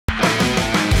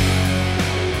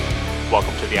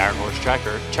Welcome to the Ironhorse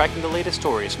Tracker, tracking the latest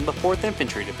stories from the 4th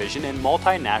Infantry Division and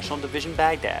Multinational Division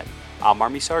Baghdad. I'm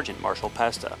Army Sergeant Marshall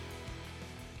Pesta.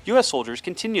 U.S. soldiers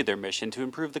continue their mission to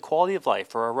improve the quality of life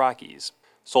for Iraqis.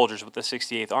 Soldiers with the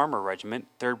 68th Armor Regiment,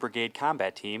 3rd Brigade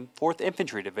Combat Team, 4th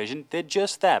Infantry Division did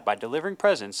just that by delivering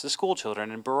presents to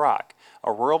schoolchildren in Barak,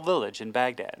 a rural village in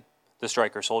Baghdad. The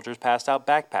striker soldiers passed out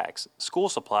backpacks, school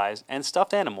supplies, and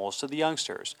stuffed animals to the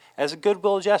youngsters as a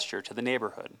goodwill gesture to the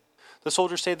neighborhood. The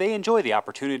soldiers say they enjoy the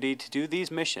opportunity to do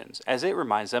these missions as it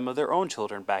reminds them of their own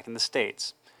children back in the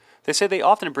States. They say they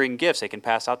often bring gifts they can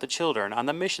pass out to children on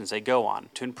the missions they go on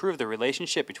to improve the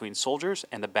relationship between soldiers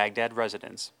and the Baghdad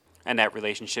residents. And that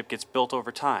relationship gets built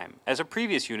over time, as a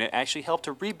previous unit actually helped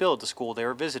to rebuild the school they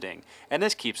were visiting, and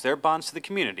this keeps their bonds to the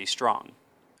community strong.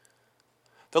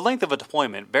 The length of a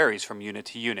deployment varies from unit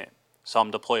to unit.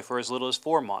 Some deploy for as little as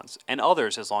 4 months, and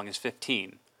others as long as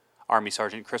 15. Army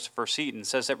Sergeant Christopher Seaton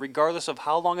says that regardless of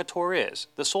how long a tour is,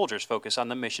 the soldiers focus on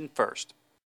the mission first.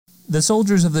 The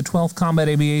soldiers of the 12th Combat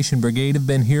Aviation Brigade have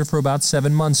been here for about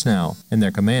 7 months now, and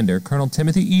their commander, Colonel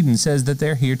Timothy Eden, says that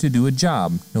they're here to do a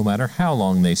job, no matter how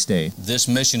long they stay. This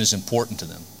mission is important to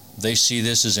them. They see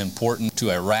this as important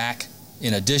to Iraq,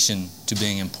 in addition to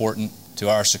being important to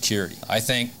our security. I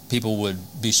think people would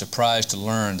be surprised to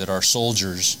learn that our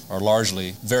soldiers are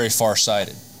largely very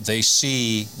far-sighted. They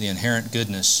see the inherent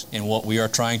goodness in what we are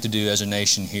trying to do as a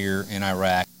nation here in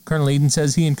Iraq. Colonel Eden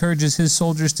says he encourages his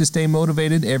soldiers to stay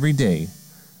motivated every day.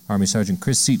 Army Sergeant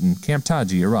Chris Seaton, Camp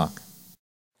Taji, Iraq.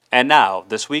 And now,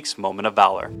 this week's Moment of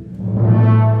Valor.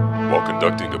 While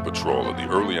conducting a patrol in the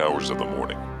early hours of the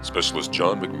morning, Specialist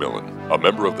John McMillan, a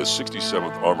member of the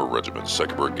 67th Armor Regiment,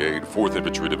 2nd Brigade, 4th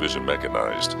Infantry Division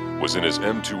Mechanized, was in his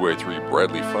M2A3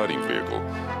 Bradley fighting vehicle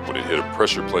when it hit a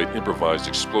pressure plate improvised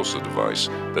explosive device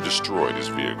that destroyed his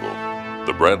vehicle.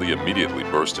 The Bradley immediately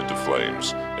burst into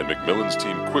flames, and McMillan's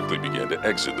team quickly began to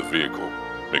exit the vehicle.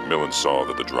 McMillan saw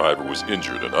that the driver was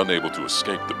injured and unable to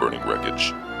escape the burning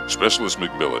wreckage. Specialist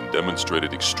McMillan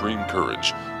demonstrated extreme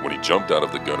courage when he jumped out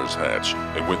of the gunner's hatch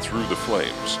and went through the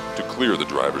flames to clear the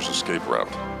driver's escape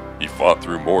route. He fought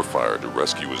through more fire to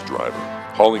rescue his driver,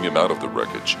 hauling him out of the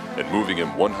wreckage and moving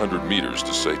him 100 meters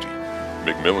to safety.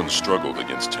 McMillan struggled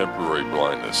against temporary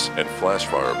blindness and flash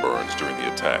fire burns during the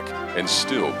attack and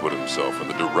still put himself in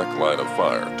the direct line of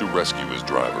fire to rescue his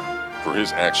driver. For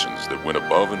his actions that went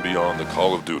above and beyond the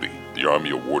call of duty, the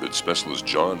Army awarded Specialist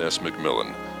John S.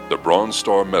 McMillan the Bronze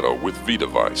Star Medal with V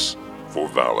device for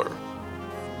valor.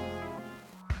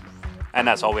 And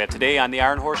that's all we have today on the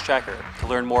Ironhorse Tracker. To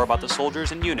learn more about the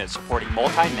soldiers and units supporting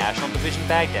Multinational Division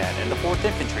Baghdad and the 4th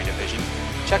Infantry Division,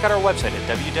 check out our website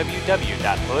at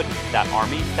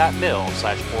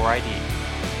www.hood.army.mil/4ID.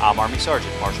 I'm Army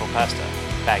Sergeant Marshall Pesta,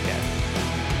 Baghdad.